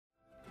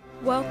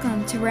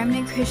Welcome to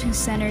Remnant Christian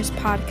Center's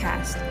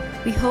podcast.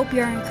 We hope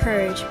you're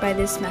encouraged by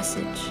this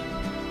message.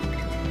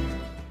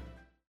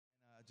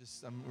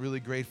 I'm really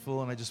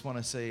grateful, and I just want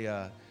to say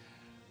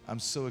I'm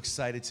so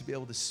excited to be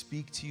able to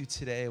speak to you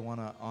today. I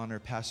want to honor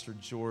Pastor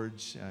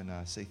George and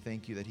say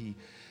thank you that he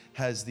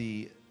has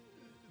the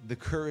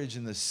courage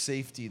and the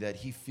safety that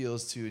he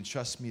feels to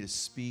entrust me to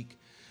speak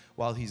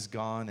while he's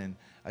gone. And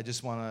I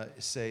just want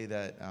to say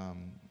that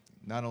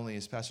not only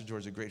is Pastor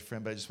George a great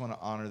friend, but I just want to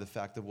honor the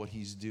fact of what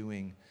he's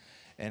doing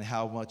and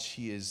how much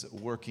he is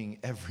working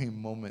every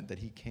moment that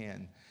he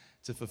can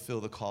to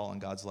fulfill the call on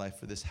God's life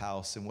for this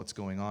house and what's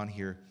going on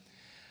here.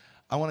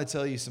 I want to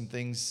tell you some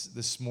things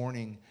this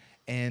morning,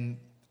 and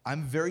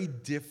I'm very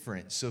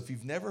different. So if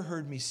you've never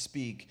heard me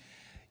speak,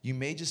 you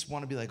may just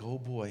want to be like, oh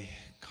boy,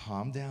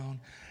 calm down.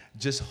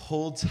 Just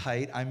hold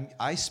tight.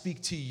 I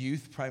speak to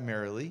youth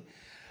primarily.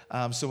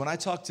 So when I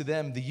talk to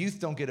them, the youth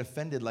don't get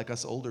offended like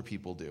us older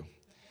people do.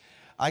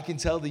 I can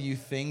tell the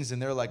youth things,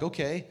 and they're like,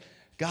 okay,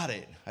 got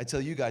it. I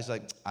tell you guys,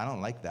 like, I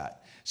don't like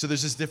that. So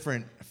there's this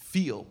different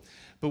feel.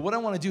 But what I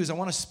want to do is I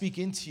want to speak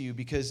into you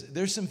because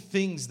there's some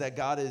things that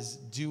God is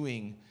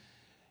doing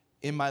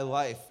in my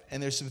life,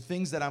 and there's some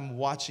things that I'm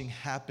watching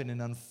happen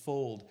and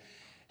unfold,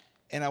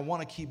 and I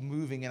want to keep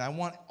moving, and I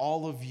want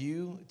all of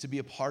you to be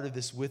a part of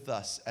this with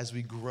us as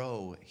we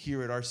grow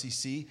here at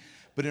RCC,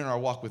 but in our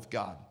walk with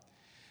God.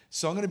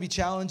 So I'm going to be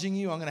challenging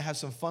you. I'm going to have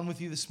some fun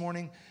with you this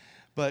morning,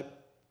 but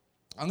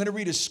I'm going to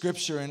read a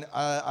scripture, and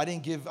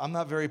I'm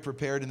not very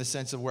prepared in the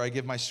sense of where I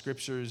give my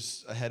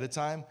scriptures ahead of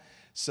time.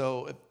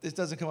 So if this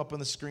doesn't come up on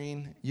the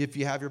screen, if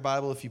you have your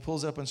Bible, if you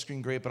pulls it up on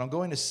screen, great. But I'm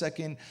going to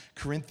 2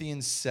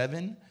 Corinthians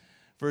 7,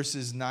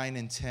 verses 9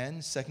 and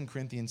 10. 2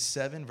 Corinthians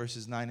 7,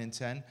 verses 9 and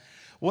 10.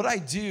 What I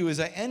do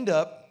is I end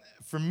up,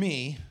 for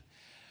me,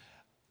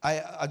 I'm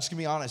just going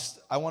to be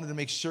honest, I wanted to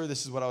make sure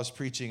this is what I was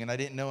preaching, and I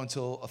didn't know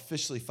until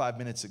officially 5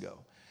 minutes ago.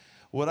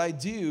 What I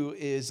do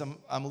is I'm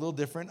a little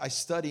different. I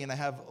study, and I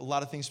have a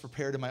lot of things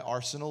prepared in my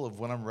arsenal of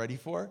what I'm ready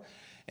for.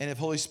 And if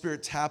Holy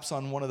Spirit taps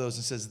on one of those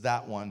and says,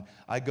 that one,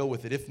 I go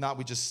with it. If not,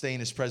 we just stay in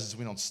His presence.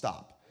 We don't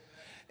stop.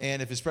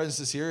 And if His presence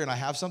is here and I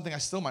have something, I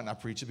still might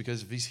not preach it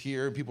because if He's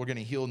here and people are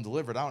getting healed and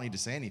delivered, I don't need to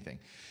say anything.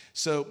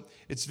 So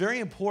it's very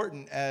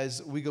important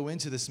as we go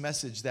into this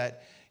message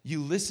that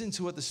you listen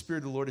to what the Spirit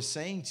of the Lord is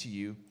saying to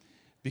you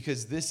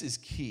because this is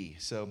key.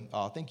 So,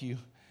 thank you.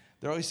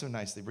 They're always so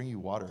nice. They bring you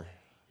water.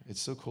 It's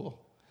so cool.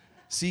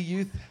 See,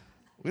 youth?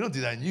 We don't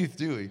do that in youth,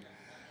 do we?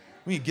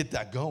 We need to get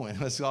that going.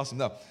 That's awesome.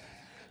 No.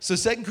 So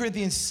 2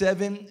 Corinthians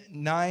 7,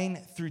 9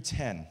 through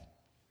 10.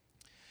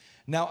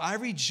 Now I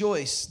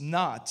rejoice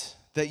not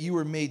that you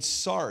were made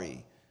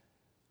sorry,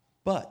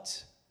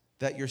 but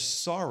that your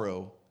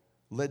sorrow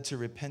led to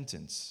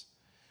repentance.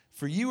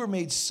 For you were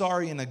made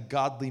sorry in a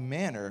godly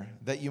manner,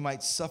 that you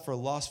might suffer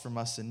loss from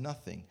us in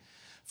nothing.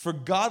 For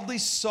godly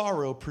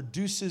sorrow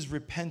produces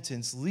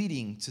repentance,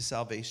 leading to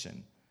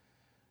salvation,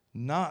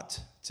 not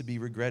to be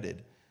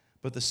regretted,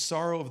 but the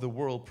sorrow of the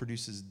world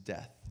produces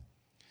death.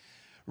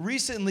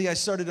 Recently, I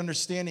started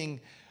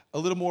understanding a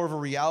little more of a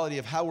reality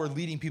of how we're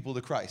leading people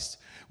to Christ.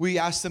 We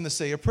ask them to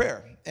say a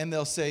prayer, and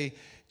they'll say,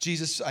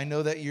 Jesus, I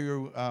know that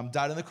you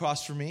died on the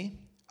cross for me.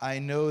 I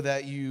know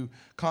that you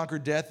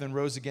conquered death and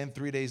rose again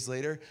 3 days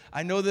later.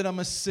 I know that I'm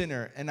a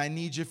sinner, and I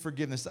need your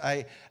forgiveness.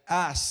 I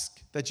ask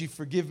that you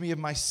forgive me of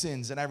my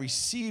sins, and I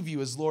receive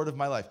you as Lord of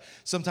my life.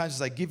 Sometimes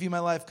it's like, give you my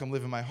life, come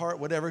live in my heart,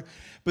 whatever.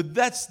 But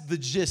that's the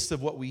gist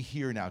of what we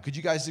hear now. Could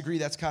you guys agree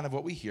that's kind of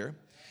what we hear?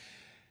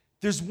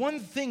 There's one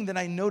thing that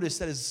I noticed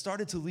that has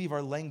started to leave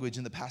our language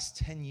in the past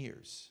 10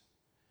 years.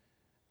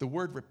 The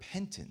word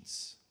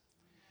repentance.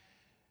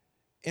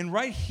 And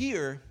right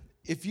here,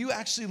 if you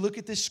actually look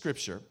at this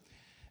scripture,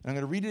 and I'm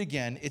going to read it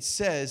again, it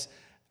says,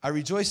 I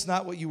rejoice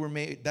not that you were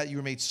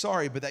made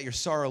sorry, but that your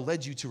sorrow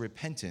led you to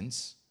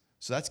repentance.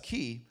 So that's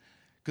key,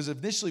 because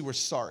initially we're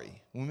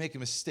sorry. When we make a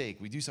mistake,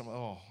 we do something,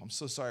 oh, I'm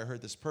so sorry I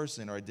hurt this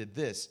person or I did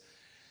this.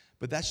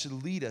 But that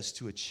should lead us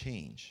to a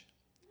change.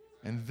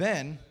 And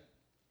then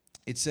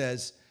it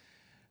says,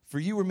 for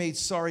you were made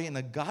sorry in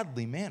a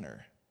godly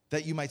manner,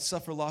 that you might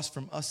suffer loss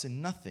from us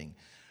in nothing.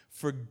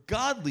 For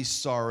godly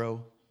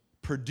sorrow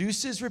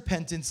produces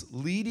repentance,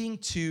 leading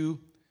to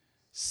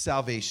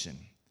salvation.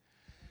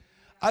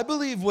 I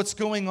believe what's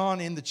going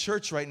on in the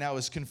church right now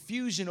is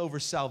confusion over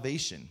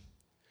salvation.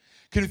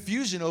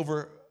 Confusion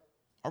over,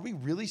 are we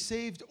really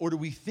saved, or do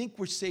we think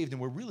we're saved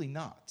and we're really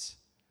not?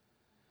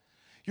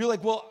 You're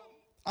like, well,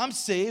 I'm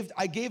saved.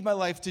 I gave my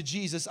life to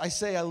Jesus. I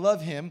say I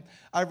love Him.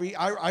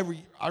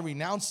 I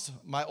renounced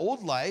my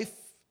old life,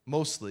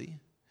 mostly.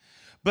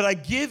 But I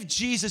give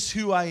Jesus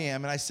who I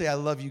am, and I say, I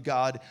love you,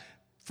 God.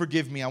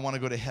 Forgive me. I want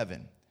to go to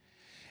heaven.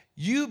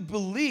 You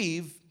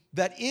believe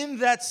that in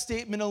that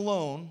statement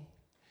alone,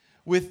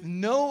 with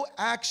no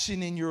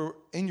action in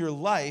your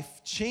life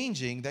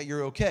changing, that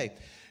you're okay.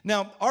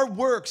 Now, our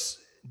works,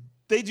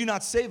 they do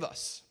not save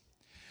us.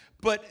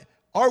 But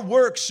our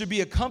works should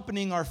be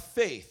accompanying our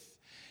faith.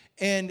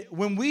 And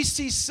when we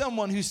see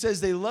someone who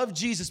says they love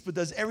Jesus but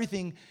does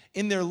everything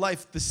in their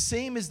life the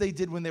same as they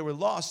did when they were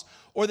lost,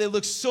 or they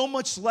look so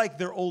much like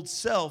their old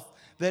self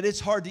that it's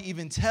hard to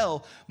even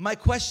tell. My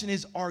question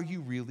is, are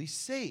you really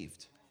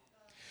saved?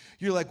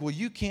 You're like, well,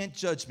 you can't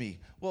judge me.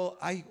 Well,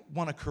 I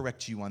want to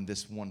correct you on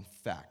this one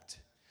fact.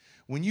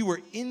 When you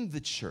were in the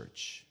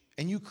church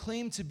and you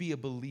claim to be a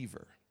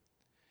believer,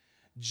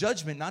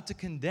 judgment not to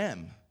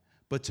condemn,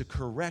 but to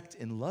correct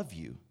and love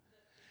you,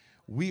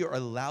 we are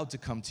allowed to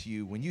come to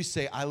you. When you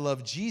say, I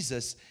love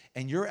Jesus,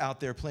 and you're out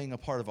there playing a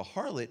part of a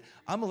harlot,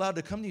 I'm allowed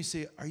to come to you and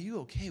say, are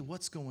you okay?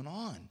 What's going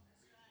on?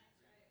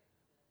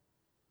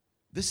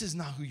 This is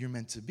not who you're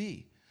meant to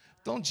be.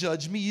 Don't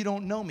judge me. You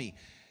don't know me.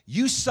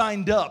 You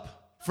signed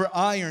up for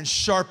iron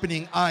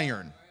sharpening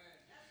iron.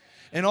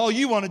 And all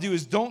you want to do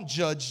is don't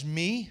judge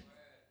me.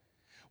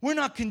 We're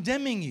not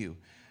condemning you.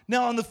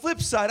 Now, on the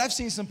flip side, I've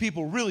seen some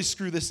people really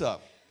screw this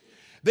up.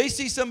 They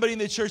see somebody in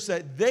the church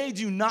that they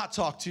do not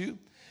talk to,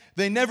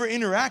 they never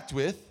interact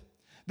with,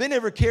 they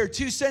never care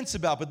 2 cents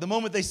about, but the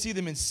moment they see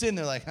them in sin,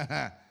 they're like,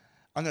 I'm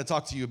going to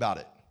talk to you about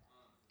it.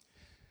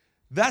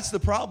 That's the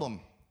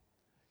problem.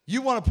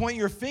 You want to point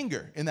your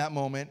finger in that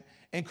moment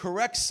and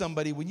correct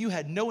somebody when you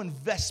had no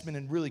investment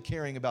in really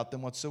caring about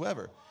them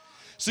whatsoever.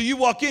 So you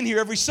walk in here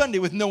every Sunday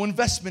with no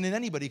investment in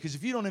anybody, because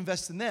if you don't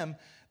invest in them,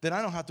 then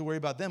I don't have to worry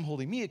about them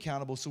holding me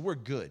accountable, so we're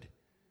good.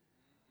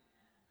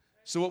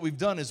 So what we've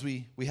done is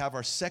we have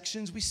our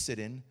sections we sit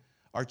in,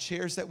 our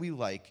chairs that we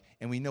like,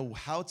 and we know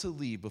how to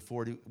leave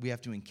before we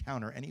have to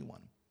encounter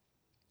anyone.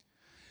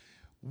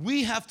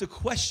 We have to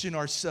question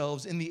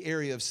ourselves in the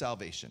area of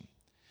salvation.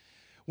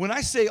 When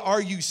I say,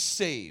 are you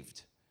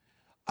saved?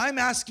 I'm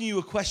asking you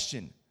a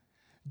question.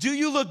 Do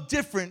you look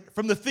different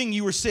from the thing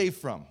you were saved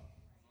from?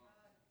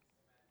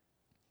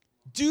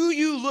 Do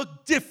you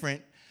look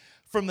different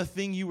from the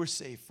thing you were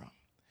saved from?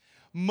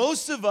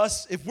 Most of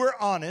us, if we're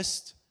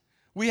honest,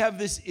 we have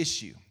this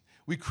issue.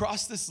 We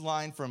cross this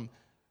line from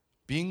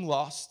being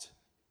lost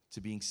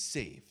to being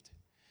saved.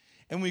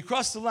 And when we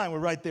cross the line, we're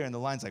right there, and the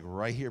line's like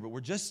right here, but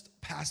we're just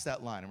past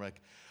that line. And we're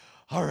like,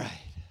 all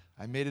right,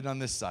 I made it on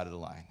this side of the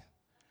line.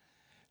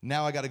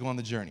 Now I got to go on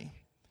the journey.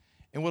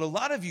 And what a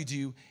lot of you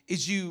do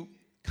is you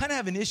kind of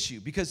have an issue,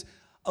 because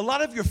a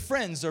lot of your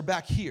friends are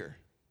back here.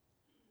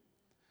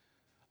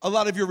 A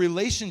lot of your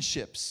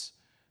relationships,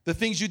 the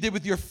things you did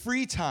with your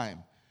free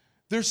time,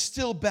 they're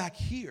still back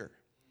here.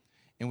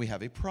 And we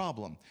have a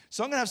problem.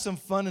 So I'm going to have some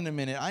fun in a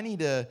minute. I need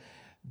to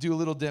do a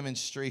little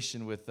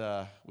demonstration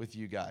with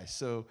you guys.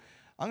 So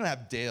I'm going to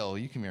have Dale.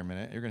 You come here a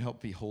minute. You're going to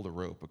help me hold a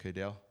rope, okay,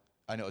 Dale?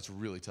 I know it's a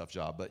really tough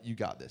job, but you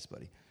got this,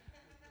 buddy.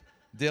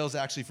 Dale's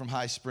actually from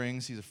High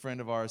Springs. He's a friend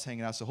of ours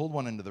hanging out, so hold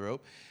one end of the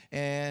rope.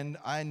 And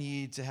I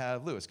need to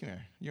have Lewis, come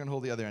here. You're going to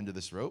hold the other end of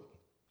this rope.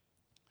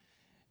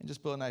 And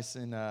just pull it nice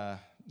and tight.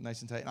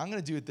 And I'm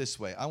going to do it this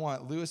way. I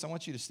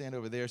want you to stand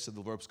over there so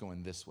the rope's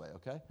going this way,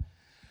 okay?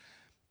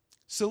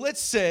 So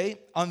let's say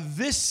on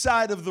this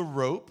side of the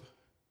rope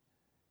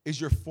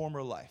is your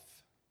former life,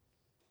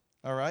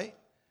 all right?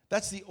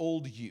 That's the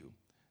old you.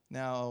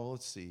 Now,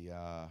 let's see.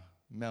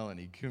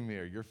 Melanie, come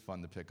here. You're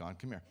fun to pick on.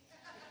 Come here.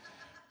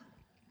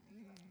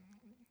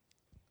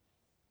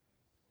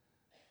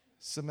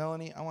 So,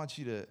 Melanie, I want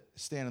you to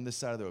stand on this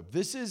side of the rope.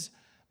 This is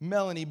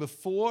Melanie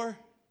before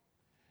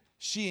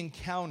she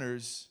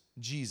encounters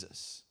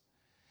Jesus.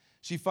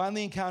 She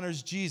finally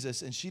encounters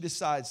Jesus, and she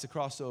decides to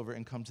cross over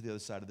and come to the other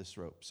side of this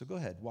rope. So go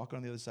ahead, walk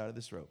on the other side of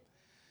this rope.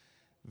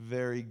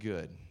 Very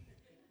good.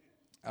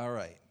 All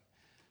right.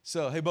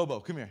 So, hey,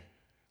 Bobo, come here.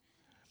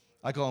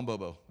 I call him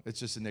Bobo.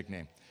 It's just a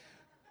nickname.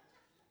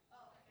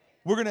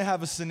 We're going to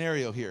have a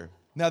scenario here.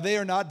 Now, they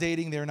are not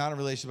dating. They are not in a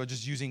relationship. I'm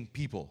just using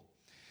people.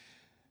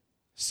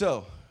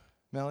 So,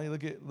 Melanie,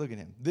 look at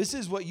him. This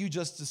is what you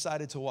just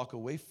decided to walk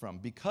away from,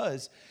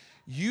 because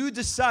you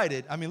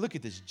decided, look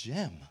at this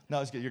gem.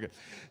 No, it's good. You're good.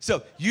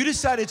 So you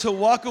decided to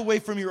walk away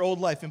from your old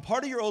life. And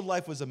part of your old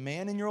life was a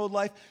man in your old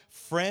life,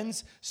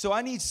 friends. So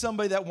I need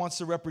somebody that wants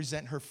to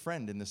represent her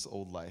friend in this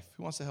old life.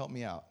 Who wants to help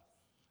me out?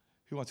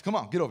 Who wants to? Come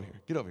on, get over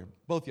here. Get over here.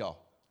 Both y'all.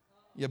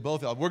 Yeah,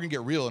 both y'all. We're going to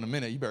get real in a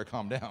minute. You better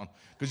calm down,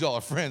 because y'all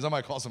are friends. I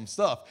might call some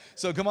stuff.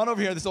 So come on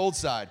over here, this old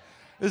side.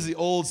 This is the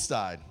old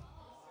side.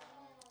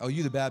 Oh,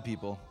 you the bad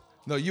people.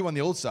 No, you on the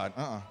old side.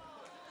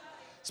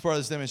 It's part of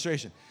this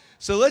demonstration.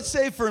 So let's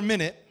say for a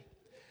minute,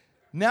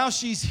 now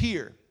she's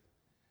here.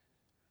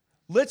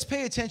 Let's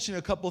pay attention to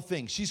a couple of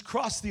things. She's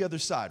crossed the other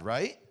side,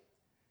 right?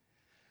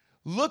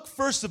 Look,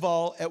 first of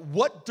all, at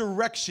what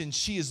direction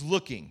she is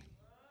looking.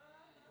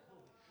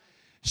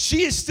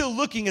 She is still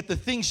looking at the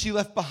things she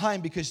left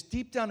behind, because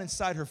deep down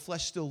inside, her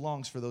flesh still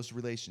longs for those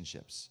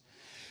relationships.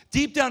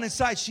 Deep down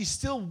inside, she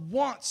still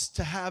wants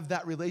to have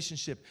that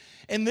relationship.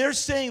 And they're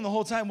saying the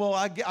whole time, well,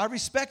 I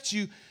respect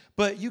you,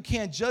 but you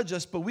can't judge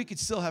us, but we could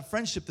still have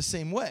friendship the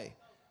same way.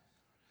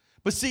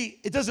 But see,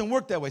 it doesn't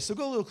work that way, so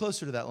go a little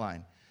closer to that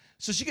line.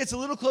 So she gets a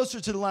little closer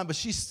to the line, but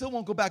she still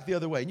won't go back the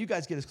other way. And you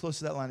guys get as close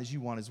to that line as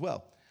you want as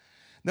well.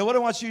 Now, what I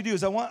want you to do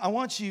is I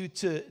want you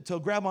to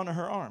grab onto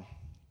her arm.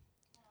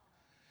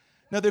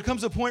 Now, there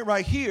comes a point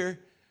right here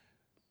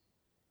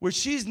where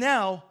she's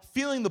now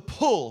feeling the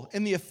pull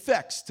and the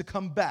effects to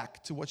come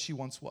back to what she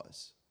once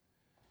was.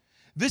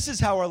 This is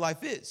how our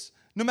life is,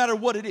 no matter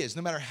what it is,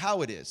 no matter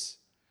how it is.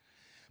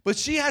 But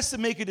she has to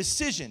make a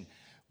decision.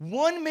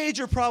 One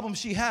major problem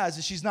she has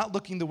is she's not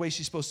looking the way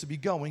she's supposed to be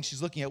going.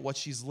 She's looking at what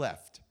she's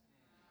left.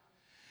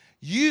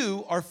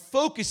 You are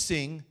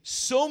focusing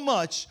so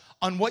much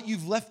on what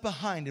you've left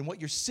behind and what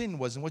your sin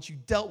was and what you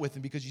dealt with,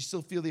 and because you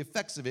still feel the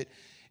effects of it,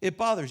 it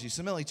bothers you.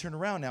 So Melanie, turn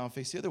around now and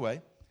face the other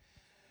way.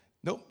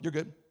 Nope, you're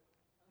good.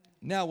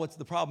 Now what's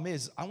the problem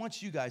is, I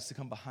want you guys to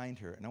come behind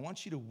her, and I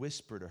want you to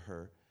whisper to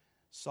her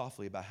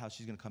softly about how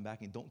she's going to come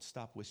back, and don't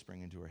stop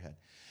whispering into her head.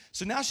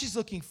 So now she's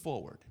looking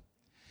forward,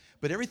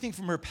 but everything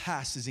from her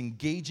past is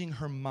engaging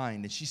her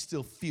mind, and she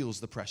still feels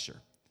the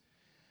pressure.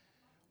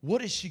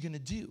 What is she going to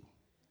do?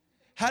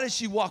 How does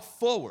she walk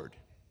forward?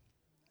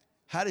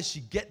 How does she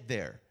get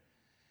there?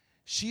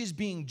 She is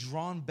being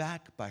drawn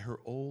back by her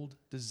old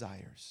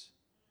desires,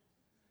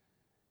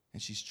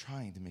 and she's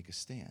trying to make a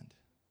stand.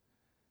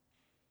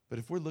 But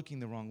if we're looking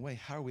the wrong way,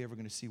 how are we ever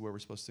going to see where we're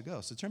supposed to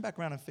go? So turn back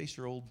around and face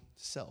your old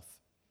self.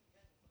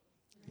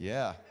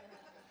 Yeah.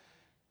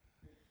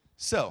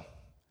 So,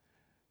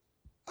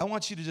 I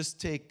want you to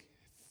just take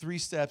 3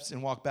 steps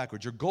and walk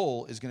backwards. Your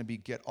goal is going to be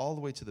get all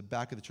the way to the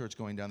back of the church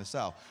going down this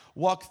aisle.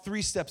 Walk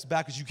 3 steps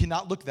backwards. You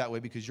cannot look that way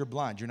because you're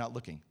blind. You're not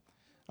looking.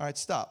 All right,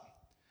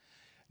 stop.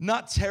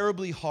 Not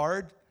terribly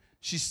hard.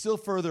 She's still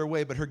further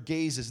away, but her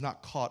gaze is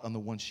not caught on the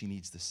one she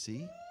needs to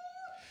see.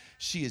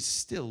 She is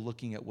still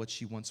looking at what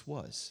she once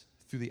was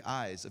through the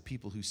eyes of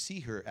people who see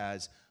her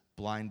as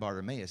blind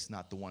Bartimaeus,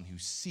 not the one who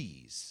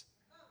sees.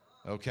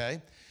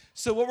 Okay?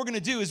 So what we're going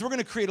to do is we're going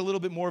to create a little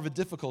bit more of a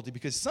difficulty,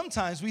 because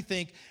sometimes we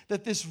think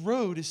that this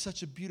road is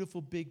such a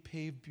beautiful, big,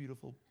 paved,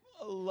 beautiful,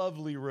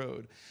 lovely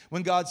road,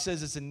 when God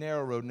says it's a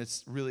narrow road and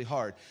it's really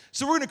hard.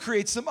 So we're going to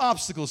create some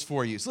obstacles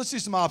for you. So let's do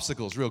some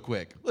obstacles real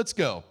quick. Let's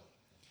go.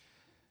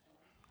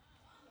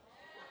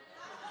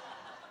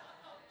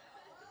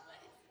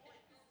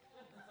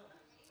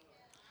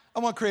 I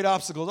want to create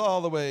obstacles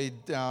all the way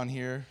down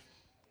here.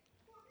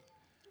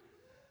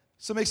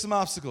 So make some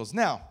obstacles.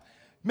 Now,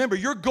 remember,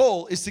 your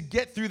goal is to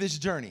get through this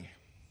journey.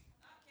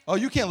 Oh,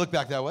 you can't look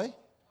back that way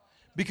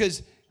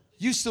because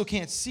you still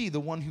can't see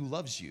the one who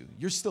loves you.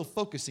 You're still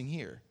focusing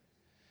here.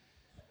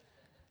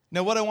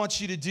 Now, what I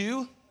want you to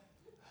do,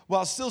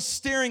 while still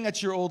staring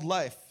at your old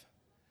life,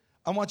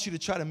 I want you to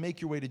try to make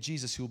your way to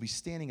Jesus, who will be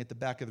standing at the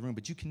back of the room,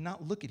 but you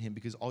cannot look at him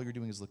because all you're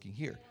doing is looking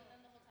here.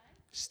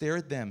 Stare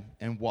at them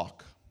and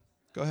walk.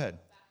 Go ahead.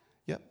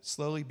 Yep,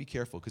 slowly, be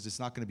careful because it's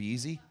not going to be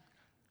easy.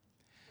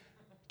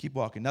 Keep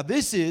walking. Now,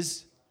 this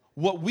is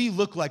what we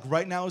look like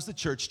right now as the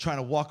church trying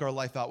to walk our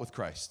life out with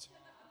Christ.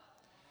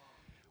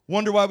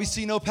 Wonder why we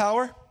see no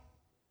power?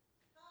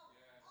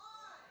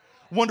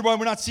 Wonder why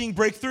we're not seeing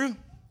breakthrough?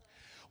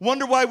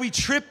 Wonder why we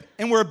trip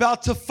and we're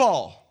about to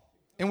fall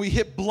and we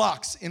hit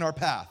blocks in our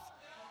path?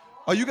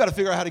 Oh, you got to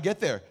figure out how to get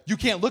there. You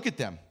can't look at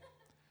them.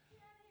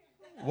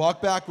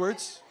 Walk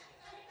backwards.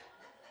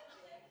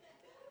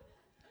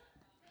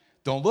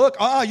 Don't look.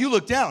 You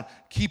look down.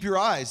 Keep your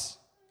eyes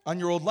on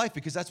your old life,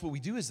 because that's what we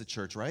do as the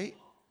church, right?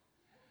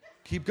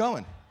 Keep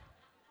going.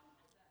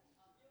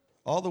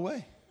 All the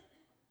way.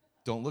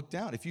 Don't look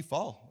down. If you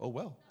fall, oh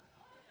well.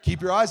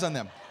 Keep your eyes on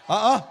them.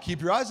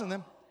 Keep your eyes on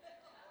them.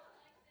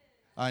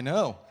 I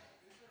know.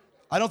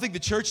 I don't think the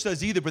church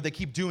does either, but they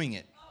keep doing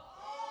it.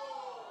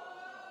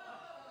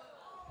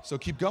 So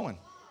keep going.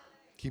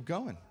 Keep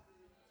going.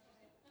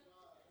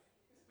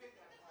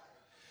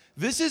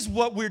 This is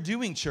what we're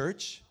doing,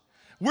 church.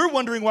 We're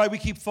wondering why we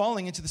keep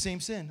falling into the same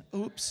sin.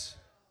 Oops.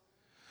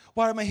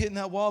 Why am I hitting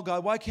that wall,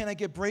 God? Why can't I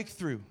get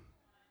breakthrough?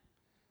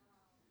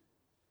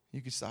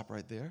 You can stop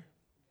right there.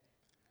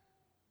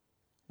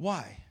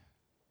 Why?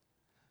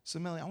 So,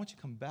 Melanie, I want you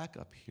to come back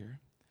up here.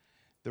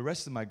 The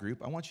rest of my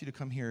group, I want you to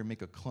come here and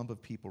make a clump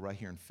of people right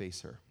here and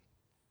face her.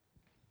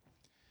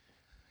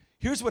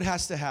 Here's what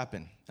has to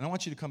happen, and I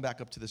want you to come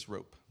back up to this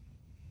rope.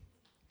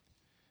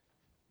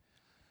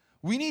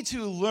 We need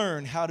to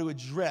learn how to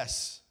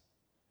address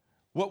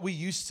what we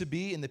used to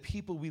be and the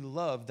people we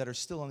love that are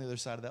still on the other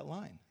side of that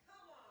line.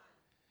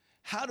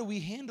 How do we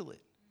handle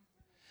it?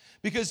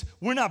 Because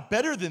we're not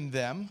better than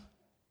them,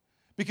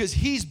 because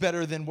he's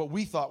better than what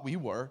we thought we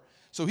were.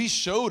 So he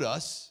showed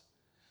us,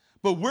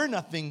 but we're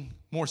nothing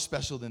more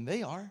special than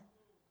they are.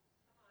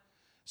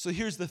 So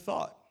here's the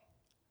thought.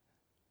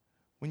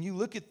 When you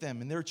look at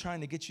them and they're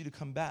trying to get you to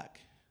come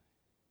back,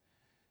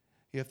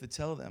 you have to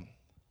tell them,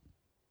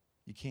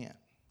 you can't.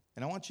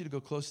 And I want you to go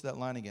close to that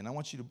line again. I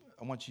want you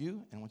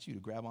to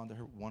grab onto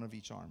her, one of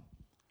each arm.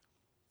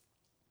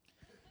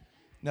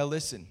 Now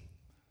listen,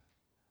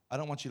 I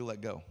don't want you to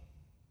let go.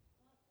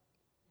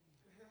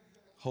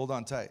 Hold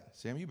on tight.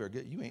 Sam, you better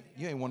get, you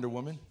ain't Wonder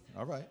Woman.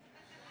 All right.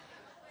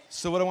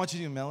 So what I want you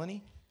to do,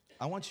 Melanie,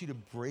 I want you to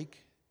break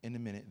in a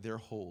minute their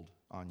hold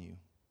on you.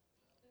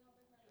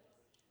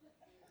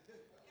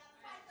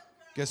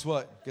 Guess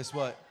what?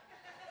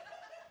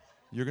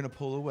 You're going to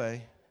pull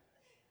away.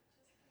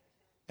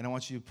 And I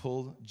want you to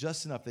pull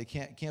just enough. They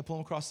can't pull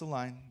them across the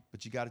line,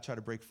 but you got to try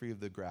to break free of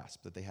the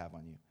grasp that they have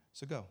on you.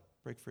 So go,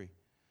 break free.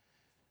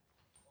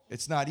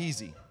 It's not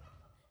easy.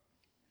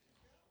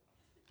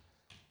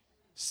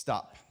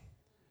 Stop.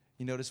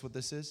 You notice what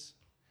this is?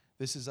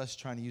 This is us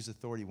trying to use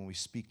authority when we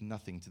speak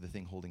nothing to the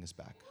thing holding us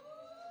back.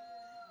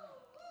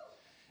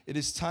 It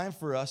is time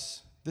for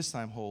us, this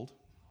time hold.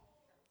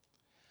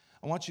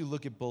 I want you to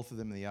look at both of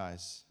them in the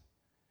eyes.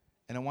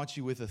 And I want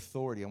you with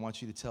authority, I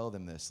want you to tell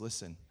them this.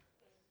 Listen.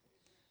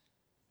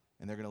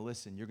 And they're going to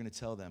listen. You're going to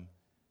tell them,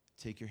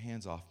 take your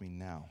hands off me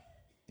now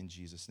in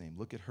Jesus' name.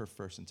 Look at her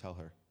first and tell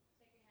her.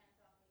 Take your hands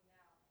off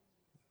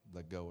me now.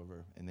 Let go of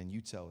her. And then you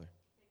tell her.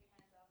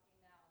 Take your hands off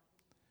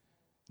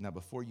me now. Now,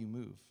 before you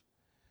move,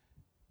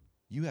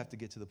 you have to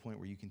get to the point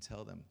where you can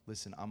tell them,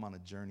 listen, I'm on a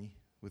journey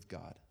with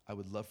God. I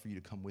would love for you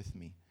to come with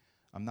me.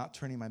 I'm not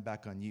turning my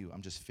back on you.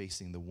 I'm just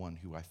facing the one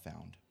who I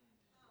found.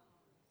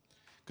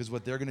 Because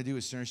what they're going to do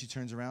as soon as she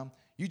turns around,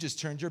 you just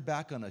turned your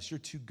back on us. You're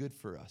too good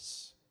for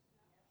us.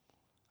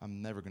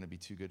 I'm never going to be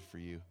too good for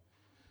you.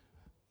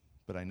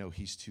 But I know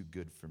he's too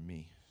good for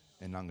me,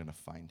 and I'm going to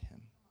find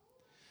him.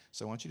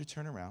 So I want you to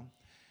turn around.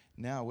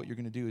 Now what you're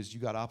going to do is you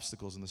got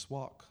obstacles in this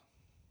walk.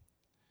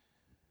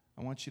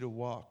 I want you to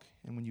walk,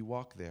 and when you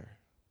walk there,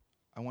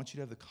 I want you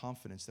to have the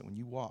confidence that when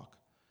you walk,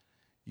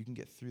 you can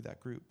get through that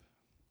group.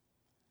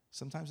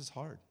 Sometimes it's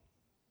hard,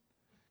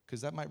 because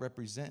that might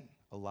represent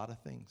a lot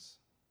of things.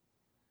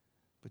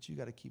 But you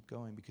got to keep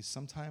going, because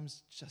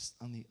sometimes just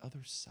on the other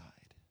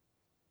side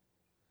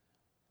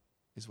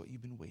is what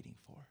you've been waiting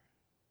for.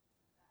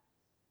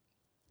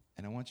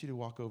 And I want you to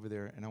walk over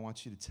there, and I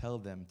want you to tell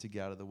them to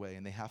get out of the way,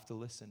 and they have to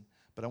listen.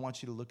 But I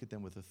want you to look at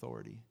them with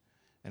authority,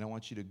 and I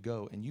want you to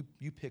go, and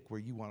you pick where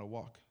you want to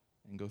walk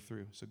and go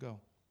through. So go.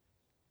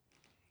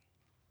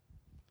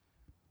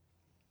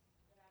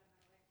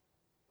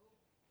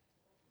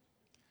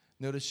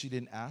 Notice she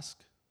didn't ask.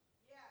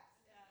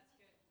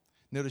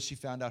 Notice she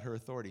found out her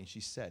authority, and she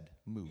said,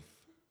 move.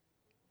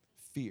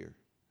 Fear.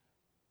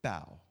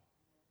 Bow.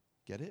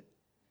 Get it?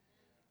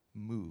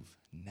 Move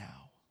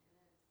now.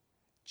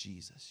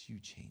 Jesus, you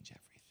change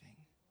everything.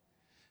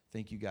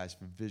 Thank you guys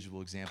for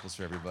visual examples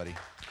for everybody.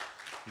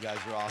 You guys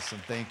are awesome.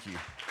 Thank you.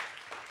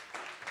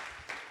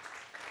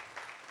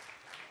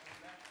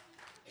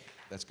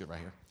 That's good right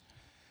here.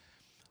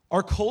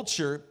 Our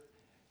culture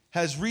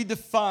has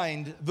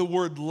redefined the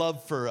word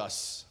love for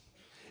us,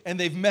 and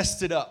they've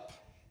messed it up.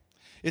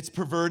 It's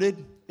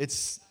perverted.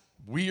 It's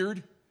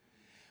weird.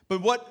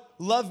 But what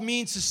love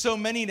means to so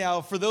many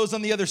now, for those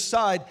on the other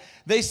side,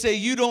 they say,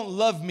 you don't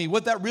love me.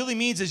 What that really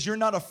means is you're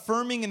not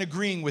affirming and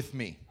agreeing with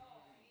me.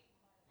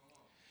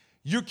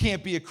 You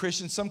can't be a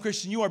Christian. Some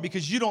Christian you are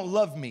because you don't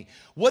love me.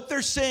 What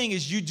they're saying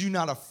is you do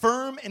not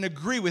affirm and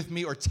agree with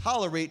me or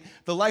tolerate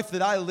the life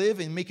that I live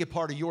and make it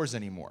part of yours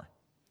anymore.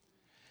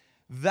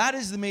 That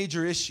is the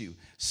major issue.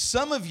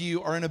 Some of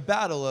you are in a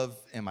battle of,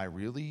 am I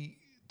really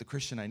the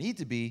Christian I need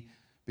to be?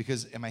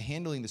 Because am I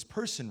handling this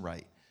person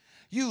right?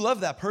 You love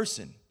that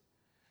person,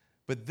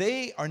 but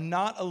they are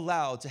not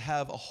allowed to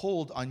have a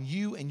hold on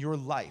you and your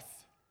life.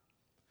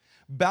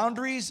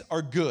 Boundaries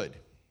are good.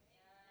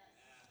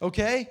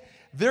 Okay?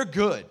 They're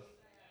good.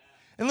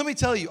 And let me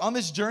tell you, on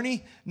this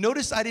journey,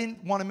 notice I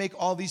didn't want to make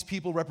all these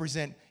people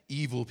represent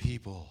evil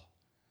people.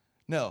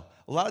 No,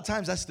 a lot of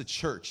times that's the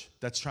church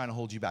that's trying to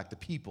hold you back, the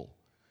people.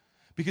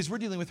 Because we're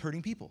dealing with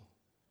hurting people.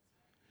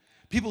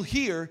 People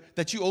here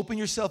that you open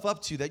yourself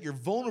up to, that you're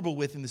vulnerable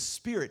with in the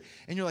spirit,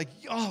 and you're like,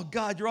 oh,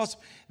 God, you're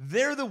awesome.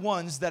 They're the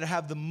ones that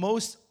have the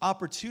most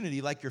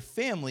opportunity, like your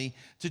family,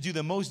 to do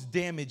the most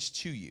damage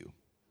to you.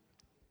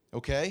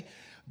 Okay?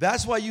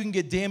 That's why you can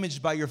get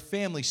damaged by your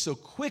family so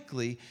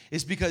quickly,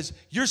 is because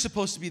you're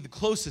supposed to be the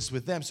closest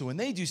with them. So when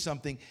they do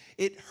something,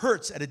 it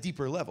hurts at a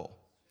deeper level.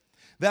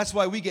 That's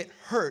why we get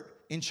hurt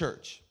in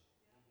church.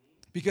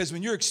 Because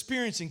when you're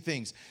experiencing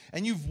things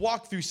and you've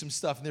walked through some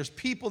stuff and there's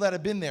people that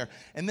have been there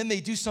and then they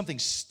do something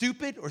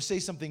stupid or say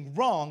something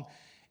wrong,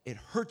 it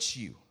hurts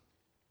you.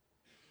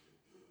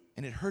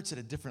 And it hurts at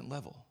a different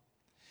level.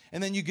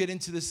 And then you get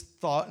into this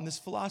thought and this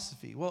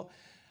philosophy. Well,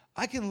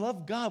 I can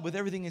love God with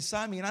everything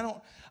inside me, and I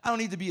don't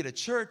need to be at a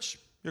church.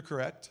 You're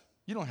correct.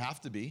 You don't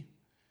have to be.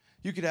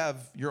 You could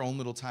have your own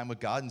little time with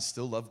God and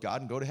still love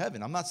God and go to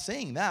heaven. I'm not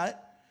saying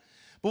that.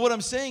 But what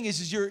I'm saying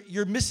is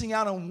you're missing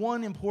out on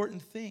one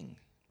important thing.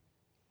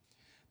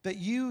 That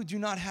you do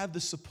not have the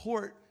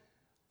support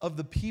of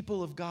the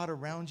people of God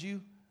around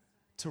you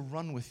to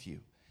run with you.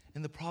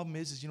 And the problem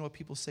is you know what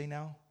people say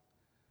now?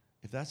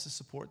 If that's the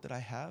support that I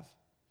have,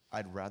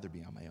 I'd rather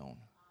be on my own.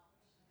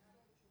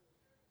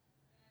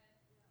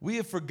 We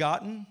have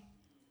forgotten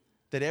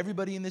that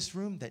everybody in this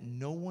room, that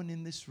no one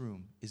in this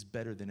room is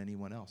better than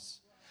anyone else.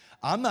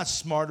 I'm not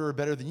smarter or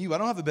better than you. I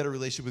don't have a better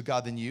relationship with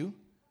God than you.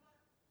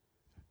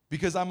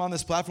 Because I'm on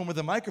this platform with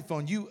a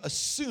microphone, you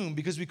assume,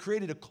 because we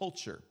created a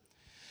culture.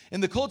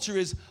 And the culture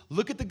is,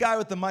 look at the guy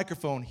with the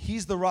microphone.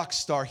 He's the rock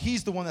star.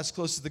 He's the one that's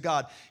closest to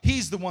God.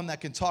 He's the one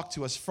that can talk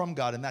to us from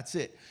God, and that's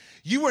it.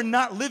 You are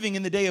not living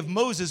in the day of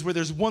Moses where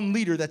there's one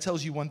leader that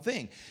tells you one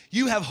thing.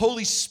 You have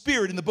Holy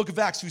Spirit in the book of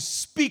Acts who's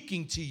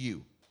speaking to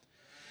you.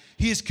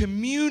 He is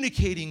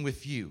communicating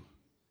with you.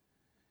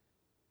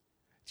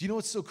 Do you know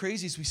what's so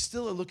crazy is we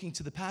still are looking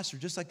to the pastor,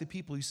 just like the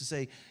people used to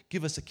say,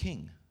 give us a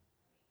king.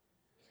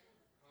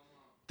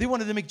 They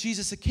wanted to make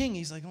Jesus a king.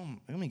 He's like, oh,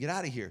 let me get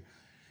out of here.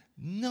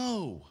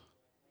 No.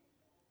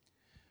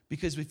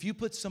 Because if you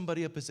put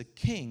somebody up as a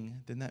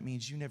king, then that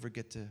means you never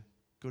get to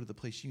go to the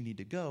place you need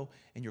to go,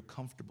 and you're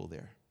comfortable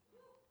there.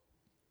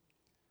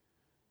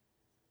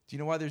 Do you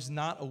know why there's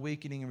not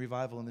awakening and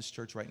revival in this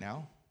church right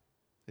now?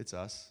 It's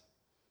us.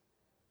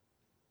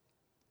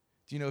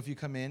 Do you know if you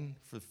come in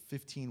for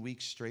 15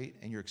 weeks straight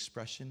and your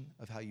expression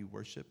of how you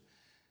worship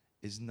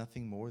is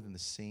nothing more than the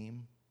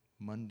same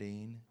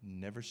mundane,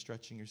 never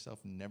stretching yourself,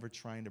 never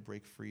trying to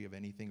break free of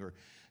anything or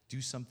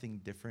do something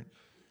different,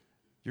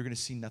 you're going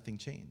to see nothing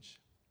change.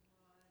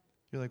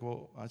 You're like,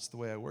 well, that's the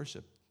way I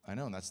worship. I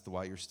know, and that's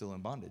why you're still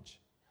in bondage.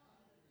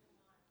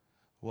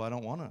 Well, I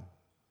don't want to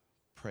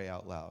pray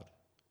out loud.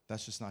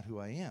 That's just not who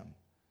I am.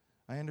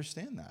 I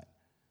understand that.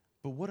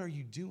 But what are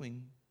you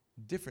doing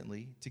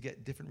differently to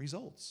get different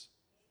results?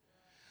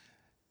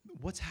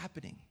 What's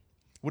happening?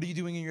 What are you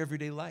doing in your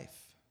everyday life?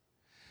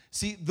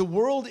 See, the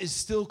world is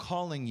still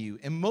calling you,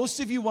 and most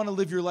of you want to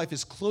live your life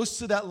as close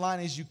to that line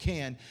as you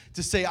can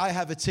to say, I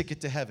have a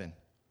ticket to heaven.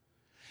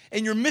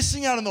 And you're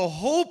missing out on the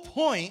whole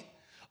point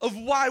of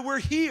why we're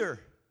here.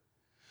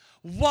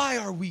 Why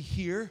are we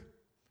here?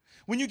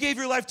 When you gave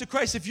your life to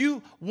Christ, if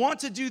you want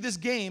to do this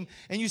game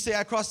and you say,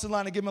 I crossed the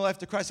line, I give my life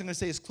to Christ, I'm going to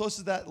say as close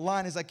to that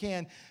line as I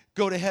can,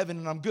 go to heaven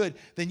and I'm good,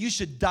 then you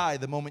should die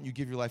the moment you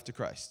give your life to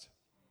Christ.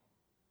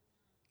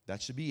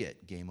 That should be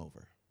it. Game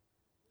over.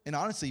 And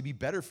honestly, it'd be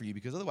better for you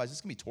because otherwise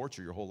it's going to be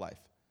torture your whole life.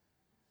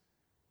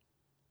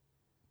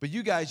 But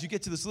you guys, you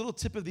get to this little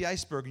tip of the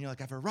iceberg and you're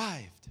like, I've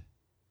arrived. And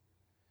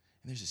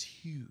there's this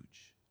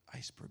huge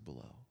iceberg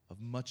below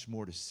of much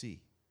more to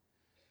see.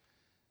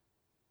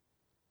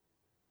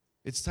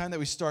 It's time that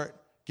we start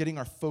getting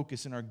our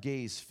focus and our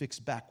gaze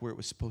fixed back where it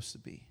was supposed to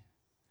be.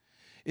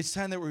 It's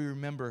time that we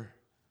remember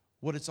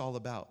what it's all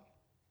about.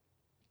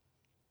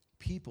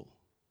 People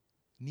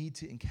need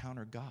to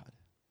encounter God.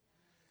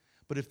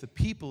 But if the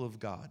people of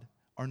God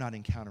are not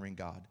encountering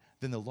God,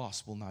 then the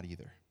lost will not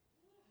either.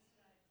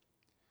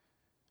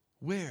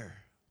 Where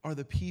are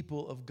the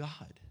people of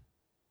God?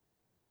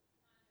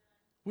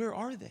 Where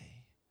are they?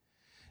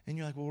 And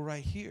you're like, well,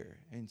 right here.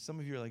 And some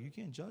of you are like, you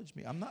can't judge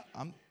me.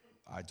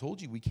 I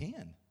told you we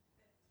can.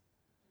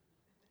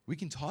 We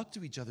can talk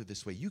to each other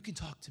this way. You can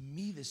talk to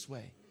me this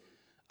way.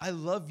 I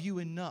love you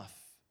enough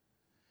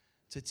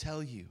to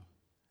tell you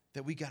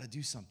that we got to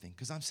do something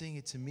because I'm saying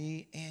it to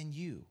me and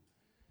you.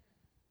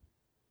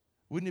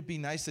 Wouldn't it be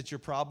nice that your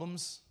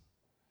problems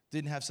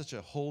didn't have such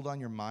a hold on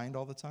your mind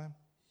all the time?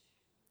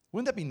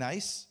 Wouldn't that be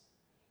nice?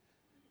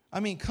 I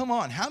mean, come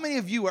on. How many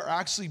of you are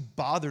actually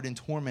bothered and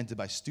tormented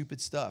by stupid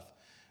stuff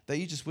that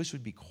you just wish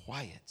would be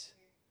quiet?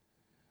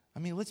 I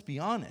mean, let's be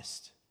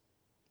honest.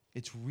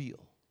 It's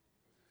real.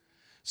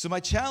 So my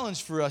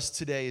challenge for us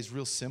today is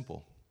real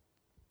simple.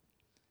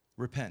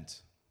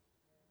 Repent.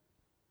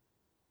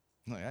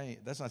 No,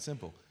 that's not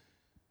simple.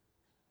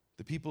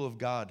 The people of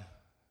God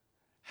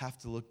have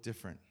to look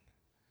different.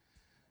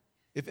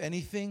 If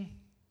anything,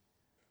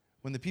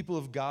 when the people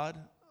of God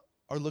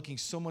are looking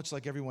so much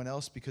like everyone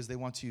else because they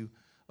want to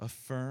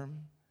affirm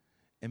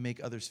and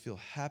make others feel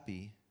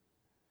happy,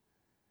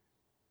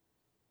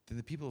 then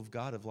the people of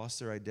God have lost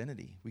their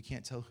identity. We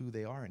can't tell who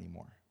they are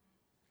anymore.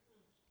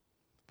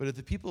 But if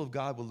the people of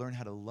God will learn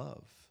how to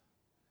love,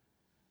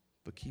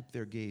 but keep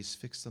their gaze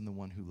fixed on the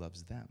one who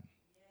loves them,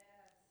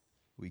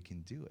 we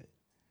can do it.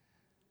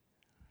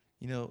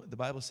 You know, the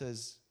Bible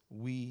says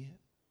we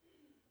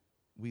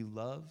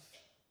love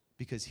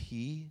because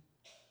he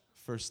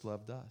first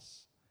loved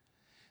us.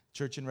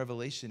 Church in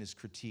Revelation is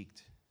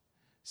critiqued,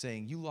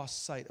 saying you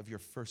lost sight of your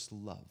first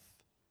love.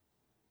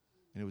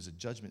 And it was a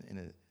judgment, and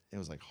it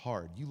was like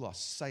hard. You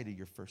lost sight of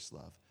your first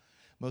love.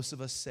 Most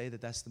of us say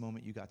that that's the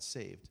moment you got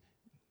saved.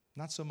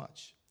 Not so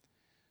much.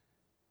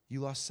 You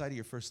lost sight of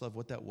your first love.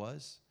 What that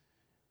was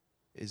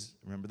is,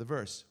 remember the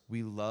verse,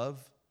 we love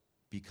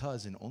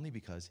because and only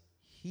because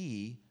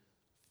he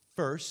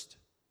first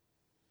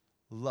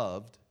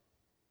loved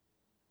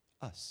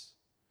us.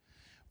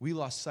 We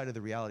lost sight of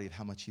the reality of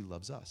how much he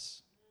loves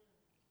us.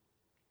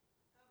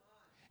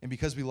 And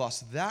because we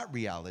lost that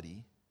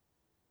reality,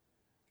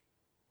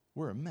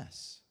 we're a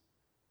mess.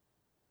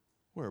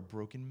 We're a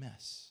broken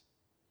mess.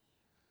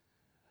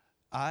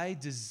 I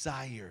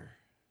desire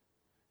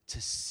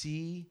to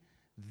see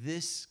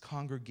this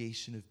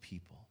congregation of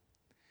people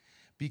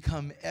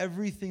become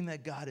everything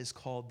that God has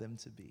called them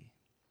to be.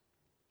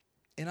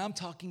 And I'm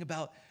talking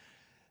about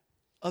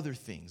other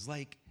things,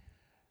 like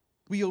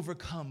we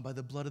overcome by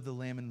the blood of the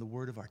Lamb and the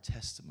word of our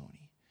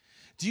testimony.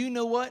 Do you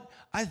know what?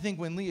 I think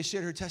when Leah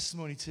shared her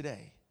testimony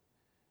today,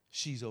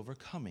 she's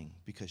overcoming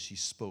because she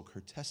spoke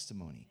her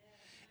testimony.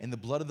 And the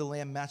blood of the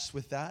Lamb matched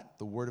with that.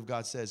 The word of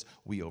God says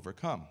we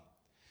overcome.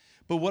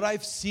 But what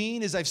I've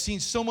seen is I've seen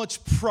so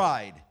much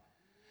pride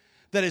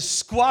that has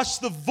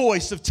squashed the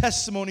voice of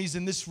testimonies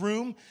in this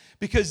room,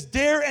 because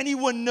dare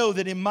anyone know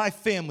that in my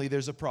family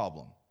there's a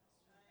problem?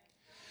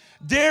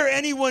 Dare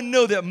anyone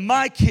know that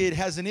my kid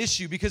has an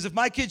issue? Because if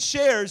my kid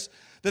shares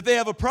that they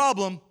have a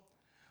problem,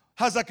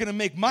 how's that going to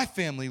make my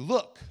family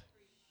look?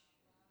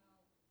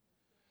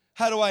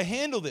 How do I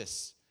handle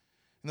this?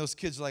 And those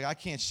kids are like, I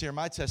can't share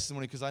my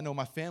testimony because I know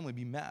my family would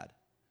be mad.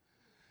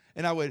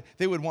 And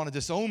they would want to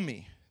disown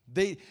me.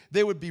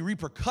 There would be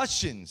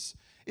repercussions.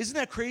 Isn't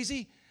that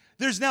crazy?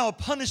 There's now a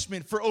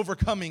punishment for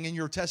overcoming in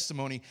your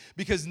testimony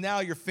because now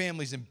your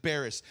family's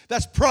embarrassed.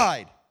 That's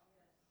pride.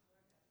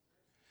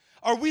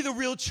 Are we the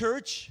real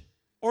church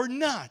or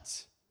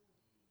not?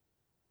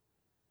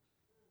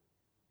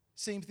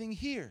 Same thing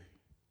here.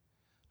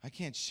 I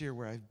can't share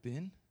where I've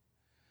been.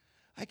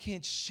 I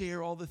can't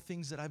share all the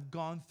things that I've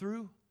gone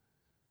through.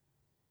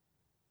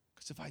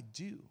 Because if I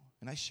do,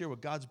 and I share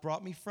what God's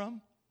brought me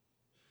from,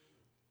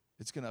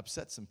 it's going to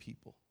upset some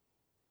people.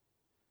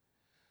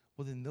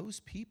 Well, then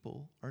those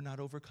people are not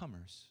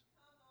overcomers.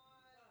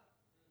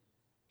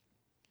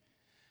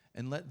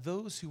 And let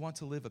those who want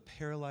to live a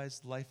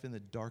paralyzed life in the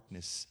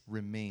darkness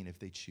remain if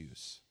they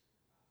choose.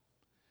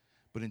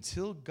 But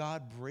until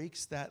God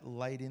breaks that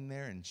light in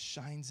there and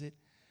shines it,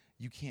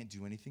 you can't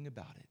do anything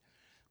about it.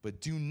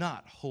 But do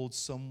not hold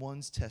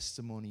someone's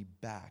testimony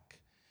back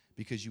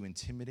because you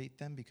intimidate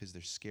them, because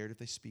they're scared if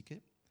they speak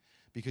it,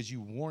 because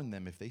you warn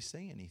them if they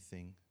say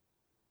anything.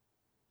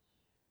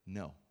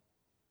 No.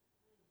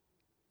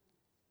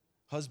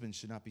 Husbands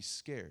should not be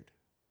scared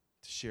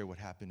to share what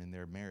happened in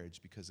their marriage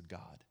because of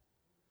God.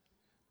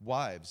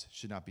 Wives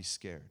should not be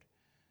scared.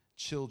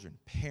 Children,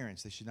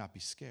 parents, they should not be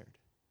scared.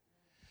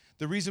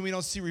 The reason we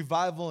don't see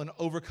revival and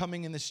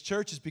overcoming in this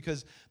church is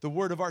because the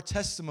word of our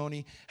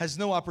testimony has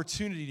no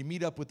opportunity to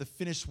meet up with the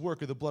finished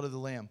work of the blood of the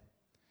Lamb.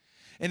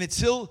 And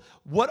until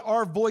what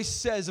our voice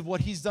says of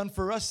what he's done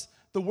for us,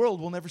 the world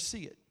will never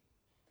see it.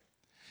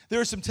 There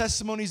are some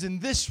testimonies in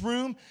this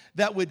room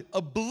that would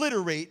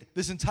obliterate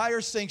this entire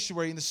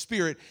sanctuary in the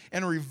spirit,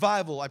 and a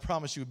revival, I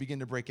promise you, would begin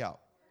to break out.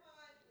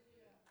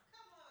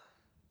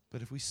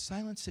 But if we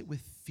silence it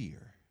with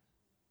fear,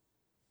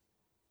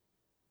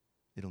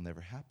 it'll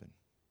never happen.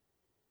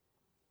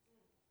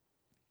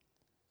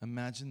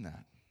 Imagine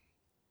that.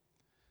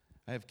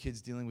 I have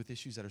kids dealing with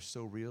issues that are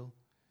so real.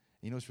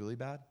 You know what's really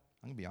bad?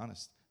 I'm going to be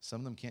honest.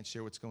 Some of them can't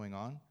share what's going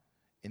on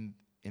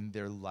in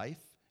their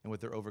life and what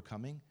they're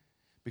overcoming,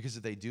 because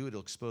if they do,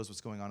 it'll expose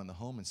what's going on in the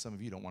home, and some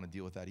of you don't want to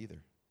deal with that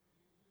either.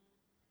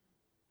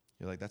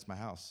 You're like, that's my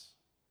house.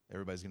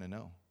 Everybody's going to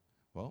know.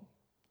 Well,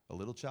 a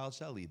little child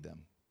shall lead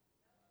them.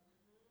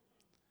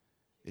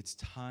 It's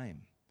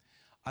time.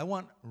 I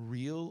want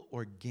real,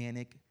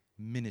 organic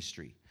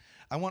ministry.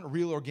 I want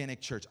real, organic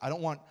church. I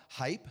don't want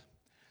hype.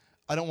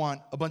 I don't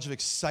want a bunch of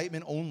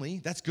excitement only.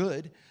 That's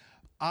good.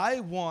 I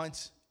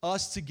want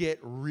us to get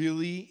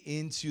really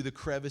into the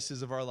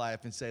crevices of our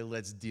life and say,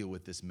 let's deal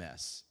with this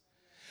mess.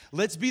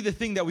 Let's be the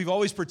thing that we've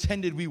always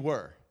pretended we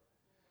were.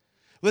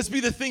 Let's be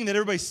the thing that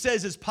everybody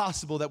says is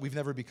possible that we've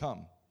never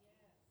become.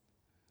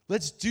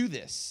 Let's do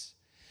this.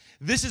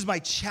 This is my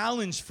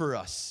challenge for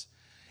us.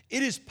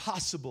 It is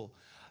possible.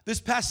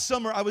 This past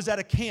summer, I was at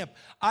a camp.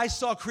 I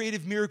saw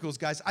creative miracles,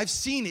 guys. I've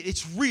seen it.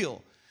 It's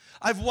real.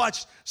 I've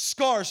watched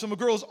scars from a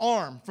girl's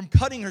arm from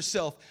cutting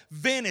herself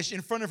vanish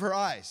in front of her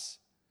eyes.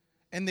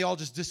 And they all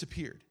just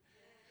disappeared.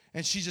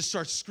 And she just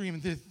starts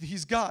screaming,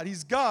 he's God,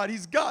 he's God,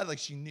 he's God, like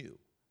she knew.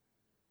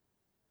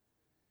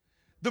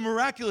 The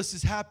miraculous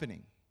is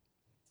happening.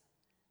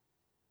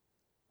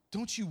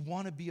 Don't you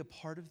want to be a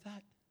part of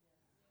that?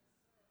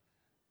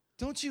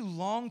 Don't you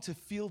long to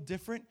feel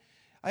different?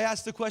 I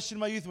asked the question in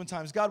my youth one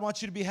time, does God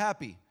want you to be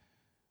happy?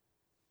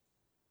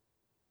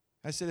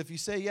 I said, if you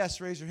say yes,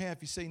 raise your hand.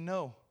 If you say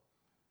no,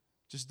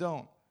 just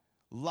don't.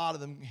 A lot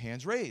of them,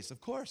 hands raised.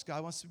 Of course,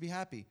 God wants to be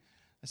happy.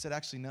 I said,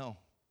 actually, no.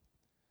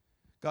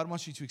 God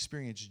wants you to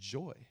experience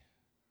joy.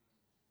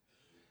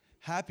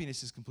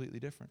 Happiness is completely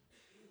different.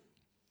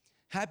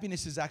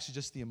 Happiness is actually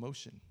just the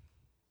emotion.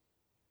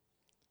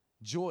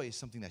 Joy is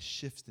something that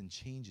shifts and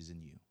changes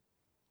in you.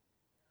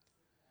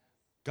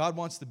 God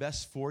wants the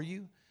best for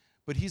you,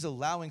 but he's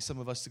allowing some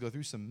of us to go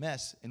through some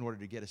mess in order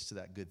to get us to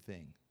that good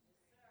thing.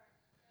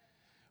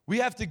 We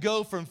have to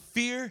go from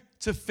fear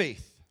to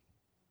faith.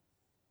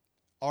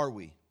 Are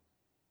we?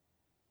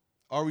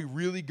 Are we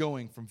really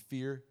going from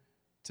fear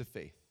to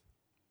faith?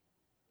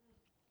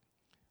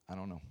 I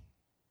don't know.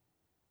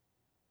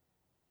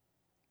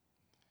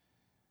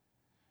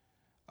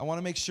 I want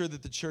to make sure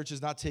that the church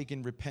is not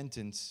taking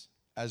repentance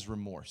as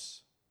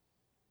remorse.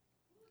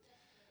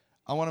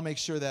 I want to make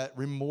sure that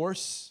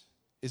remorse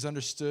is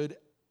understood.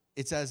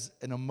 It's as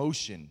an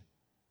emotion,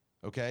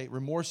 okay?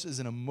 Remorse is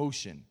an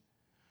emotion.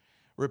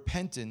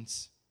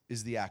 Repentance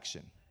is the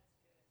action.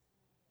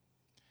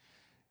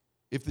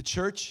 If the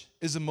church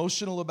is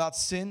emotional about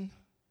sin,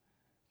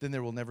 then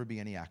there will never be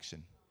any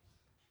action.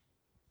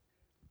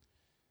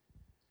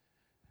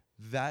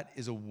 That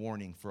is a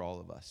warning for all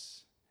of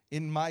us.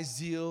 In my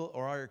zeal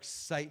or our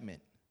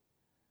excitement,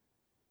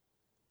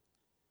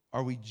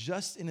 are we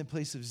just in a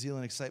place of zeal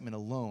and excitement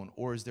alone,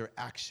 or is there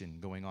action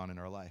going on in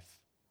our life?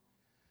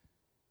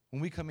 When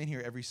we come in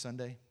here every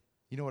Sunday,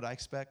 you know what I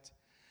expect?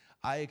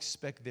 I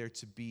expect there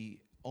to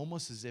be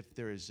almost as if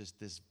there is just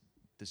this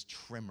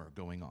tremor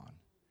going on.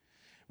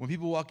 When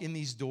people walk in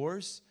these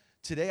doors,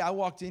 today I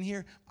walked in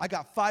here, I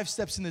got 5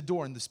 steps in the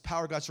door, and this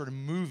power of God started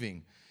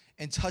moving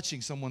and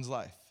touching someone's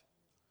life.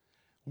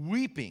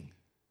 weeping.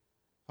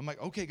 I'm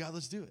like, okay, God,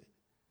 let's do it.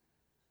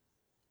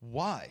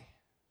 Why?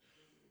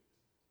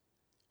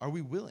 Are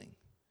we willing?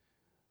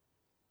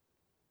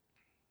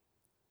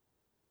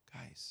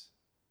 Guys,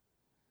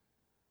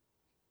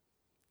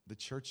 the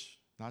church,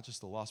 not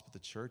just the lost, but the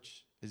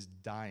church is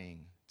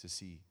dying to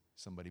see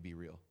somebody be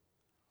real.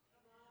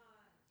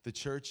 The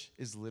church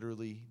is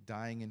literally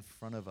dying in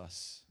front of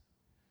us.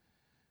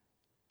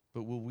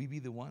 But will we be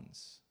the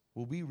ones?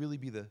 Will we really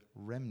be the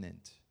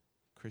remnant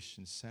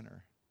Christian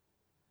center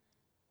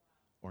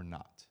or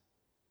not?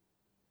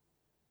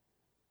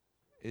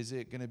 Is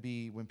it going to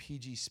be when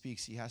PG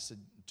speaks, he has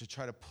to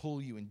try to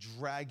pull you and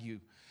drag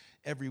you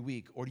every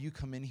week? Or do you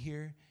come in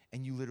here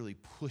and you literally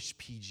push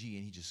PG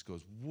and he just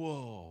goes,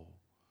 whoa,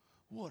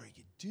 what are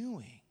you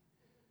doing?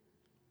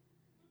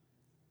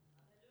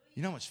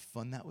 You know how much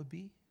fun that would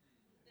be?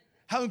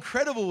 How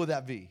incredible would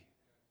that be?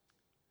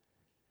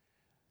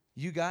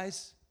 You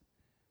guys,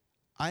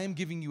 I am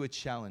giving you a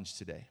challenge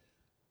today.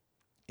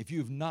 If you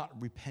have not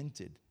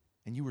repented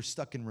and you were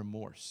stuck in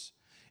remorse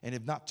and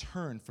have not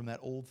turned from that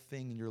old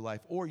thing in your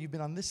life, or you've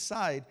been on this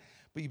side,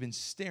 but you've been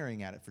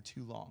staring at it for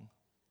too long,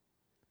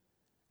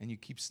 and you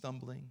keep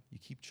stumbling, you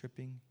keep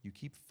tripping, you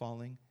keep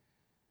falling,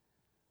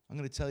 I'm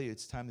going to tell you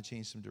it's time to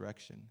change some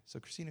direction. So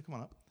Christina, come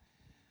on up.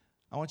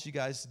 I want you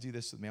guys to do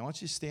this with me. I want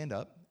you to stand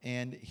up,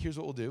 and here's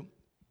what we'll do.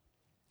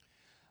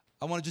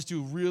 I want to just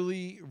do a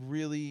really,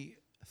 really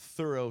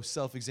thorough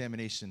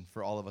self-examination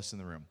for all of us in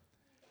the room.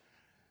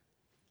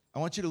 I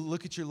want you to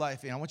look at your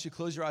life, and I want you to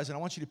close your eyes, and I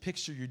want you to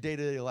picture your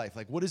day-to-day life.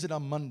 Like, what is it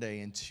on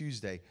Monday and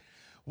Tuesday?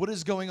 What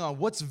is going on?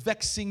 What's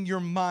vexing your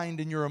mind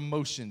and your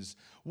emotions?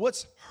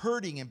 What's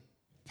hurting and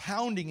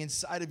pounding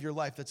inside of your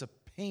life that's a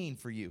pain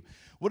for you?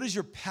 What is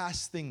your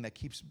past thing that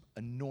keeps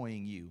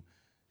annoying you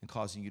and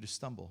causing you to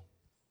stumble?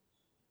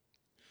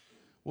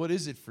 What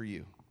is it for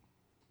you?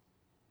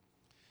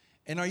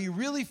 And are you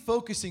really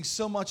focusing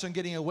so much on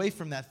getting away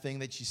from that thing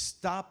that you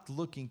stopped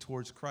looking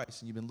towards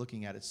Christ and you've been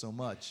looking at it so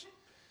much?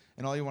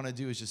 And all you want to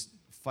do is just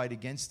fight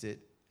against it,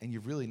 and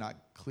you've really not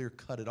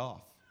clear-cut it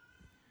off.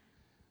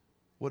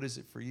 What is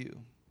it for you?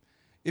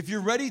 If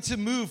you're ready to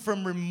move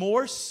from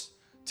remorse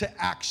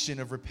to action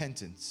of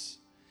repentance,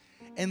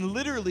 and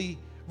literally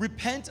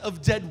repent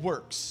of dead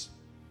works,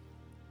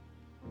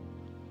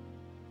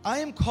 I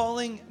am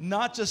calling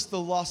not just the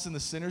lost and the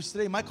sinners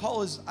today. My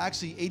call is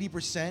actually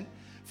 80%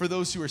 for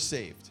those who are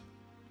saved.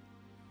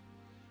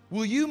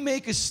 Will you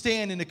make a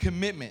stand and a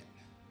commitment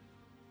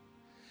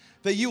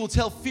that you will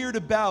tell fear to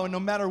bow, and no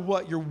matter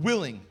what, you're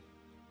willing,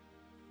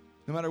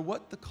 no matter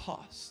what the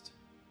cost,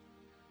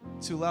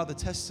 to allow the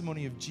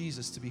testimony of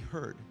Jesus to be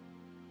heard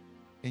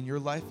in your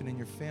life and in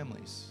your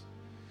families?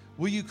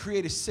 Will you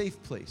create a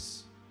safe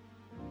place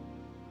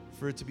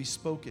for it to be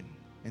spoken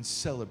and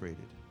celebrated,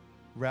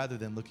 rather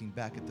than looking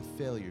back at the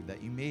failure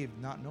that you may have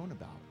not known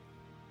about?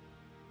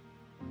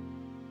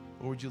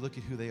 Or would you look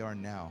at who they are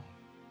now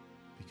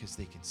because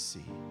they can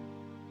see?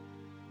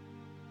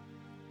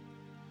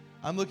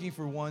 I'm looking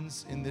for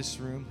ones in this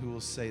room who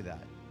will say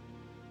that,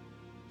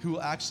 who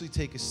will actually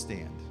take a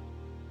stand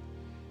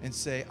and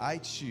say, I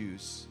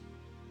choose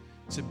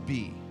to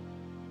be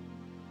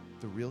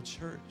the real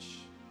church.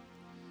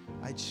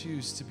 I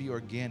choose to be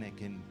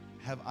organic and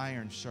have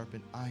iron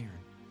sharpen iron.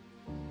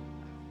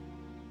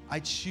 I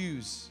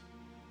choose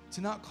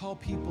to not call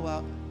people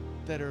out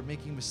that are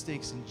making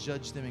mistakes and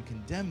judge them and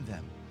condemn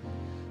them,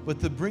 but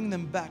to bring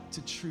them back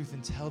to truth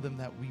and tell them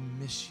that we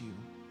miss you,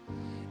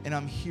 and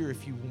I'm here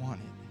if you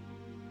want it.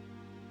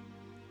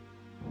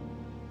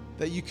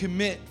 That you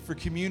commit for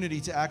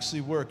community to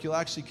actually work. You'll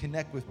actually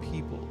connect with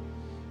people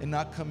and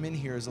not come in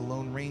here as a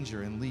lone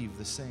ranger and leave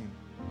the same.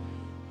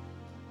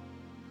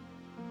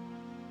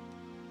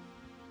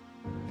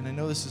 And I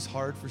know this is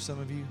hard for some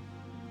of you,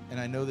 and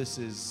I know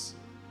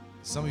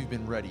some of you have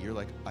been ready. You're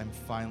like, I'm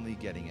finally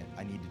getting it.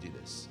 I need to do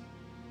this.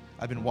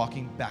 I've been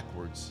walking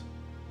backwards,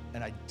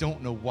 and I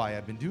don't know why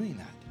I've been doing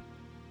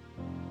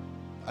that.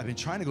 I've been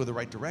trying to go the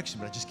right direction,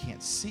 but I just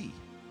can't see.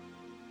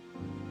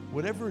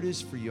 Whatever it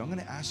is for you, I'm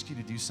going to ask you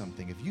to do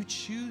something. If you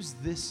choose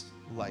this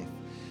life,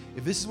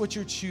 if this is what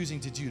you're choosing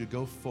to do, to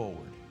go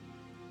forward,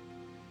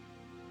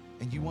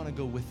 and you want to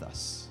go with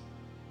us,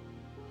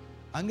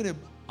 I'm going to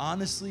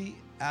honestly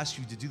ask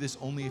you to do this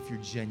only if you're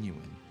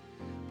genuine.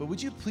 But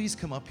would you please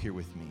come up here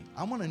with me?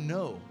 I want to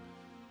know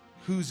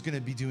who's going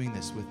to be doing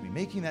this with me,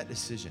 making that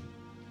decision,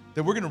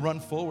 that we're going to run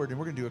forward and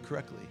we're going to do it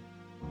correctly,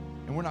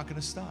 and we're not going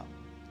to stop.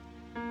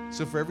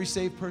 So for every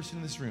saved person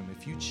in this room,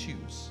 if you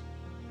choose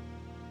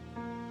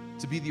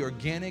to be the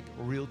organic,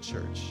 real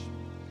church,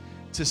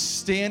 to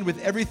stand with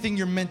everything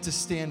you're meant to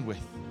stand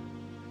with,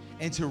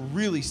 and to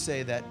really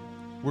say that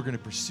we're going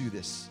to pursue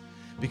this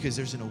because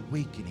there's an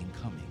awakening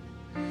coming.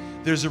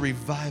 There's a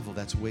revival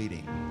that's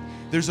waiting.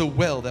 There's a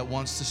well that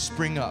wants to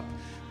spring up.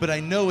 But I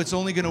know it's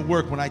only going to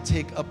work when I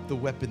take up the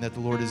weapon that the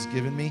Lord has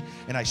given me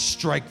and I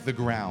strike the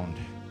ground.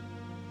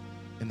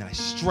 And then I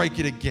strike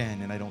it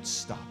again and I don't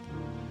stop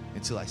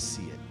until I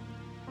see it.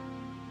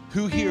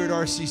 Who here at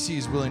RCC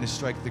is willing to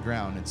strike the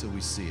ground until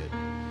we see it?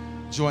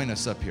 Join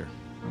us up here.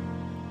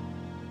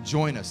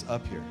 Join us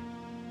up here.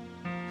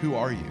 Who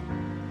are you?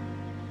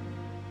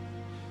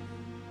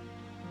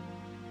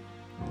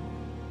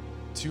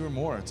 2 or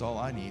more, it's all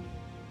I need.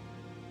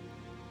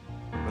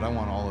 But I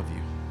want all of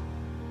you.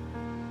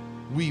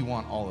 We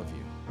want all of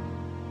you.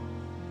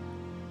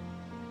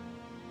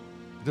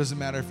 It doesn't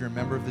matter if you're a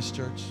member of this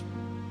church.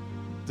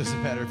 It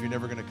doesn't matter if you're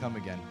never going to come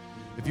again.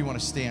 If you want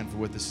to stand for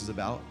what this is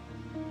about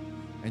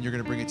and you're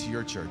going to bring it to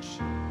your church,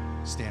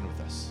 stand with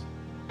us.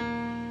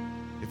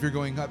 If you're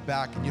going up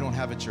back and you don't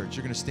have a church,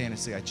 you're going to stand and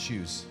say, I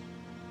choose.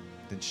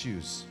 Then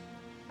choose.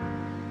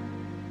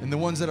 And the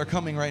ones that are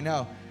coming right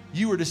now,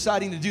 you are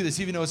deciding to do this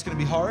even though it's going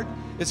to be hard,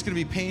 it's going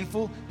to be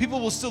painful. People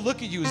will still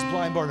look at you as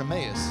blind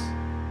Bartimaeus.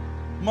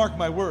 Mark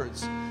my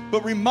words.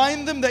 But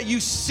remind them that you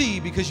see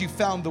because you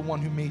found the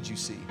one who made you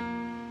see.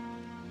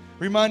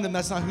 Remind them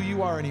that's not who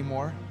you are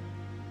anymore.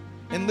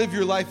 And live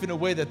your life in a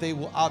way that they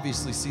will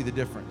obviously see the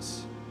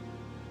difference.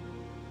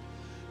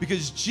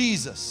 Because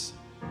Jesus,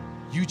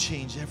 you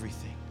change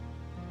everything.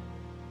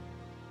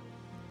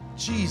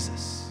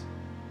 Jesus,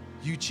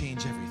 you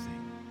change everything.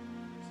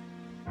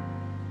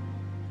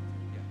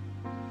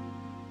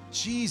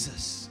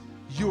 Jesus,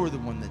 you're the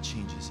one that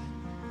changes it.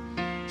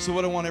 So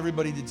what I want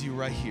everybody to do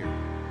right here,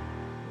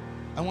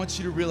 I want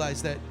you to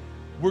realize that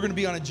we're going to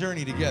be on a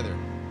journey together.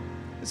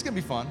 It's going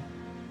to be fun.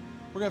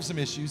 We're going to have some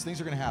issues. Things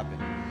are going to happen.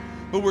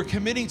 But we're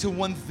committing to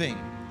one thing,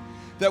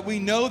 that we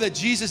know that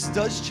Jesus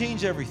does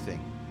change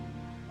everything,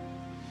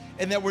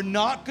 and that we're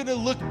not going to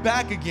look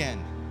back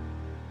again.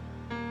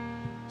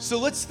 So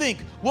let's think,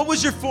 what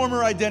was your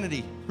former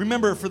identity?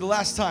 Remember for the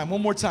last time,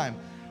 one more time.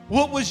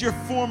 What was your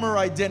former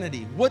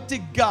identity? What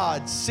did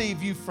God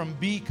save you from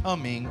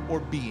becoming or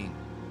being?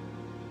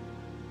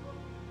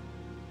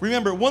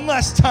 Remember, one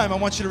last time, I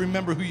want you to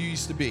remember who you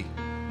used to be.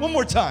 One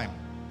more time.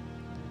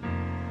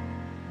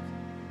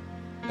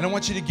 And I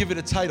want you to give it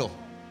a title.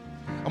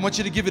 I want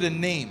you to give it a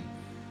name.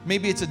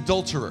 Maybe it's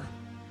adulterer.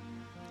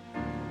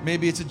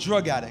 Maybe it's a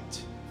drug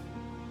addict.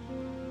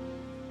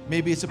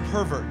 Maybe it's a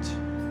pervert.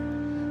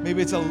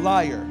 Maybe it's a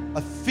liar,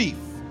 a thief,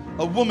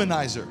 a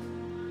womanizer.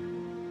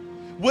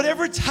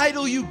 Whatever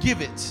title you give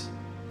it,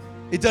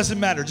 it doesn't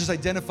matter. Just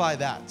identify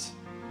that.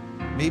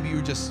 Maybe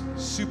you're just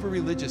super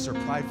religious or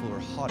prideful or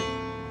haughty.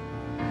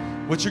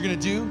 What you're going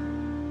to do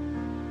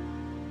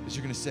is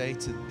you're going to say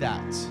to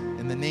that,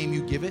 and the name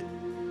you give it,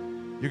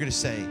 you're going to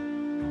say,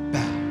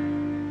 bow.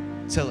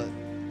 Tell it,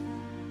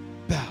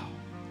 bow.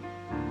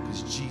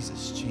 Because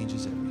Jesus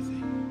changes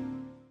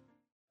everything.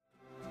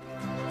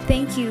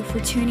 Thank you for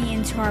tuning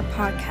into our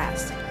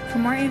podcast. For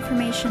more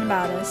information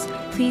about us,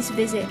 please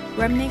visit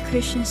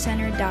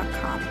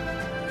remnantchristiancenter.com.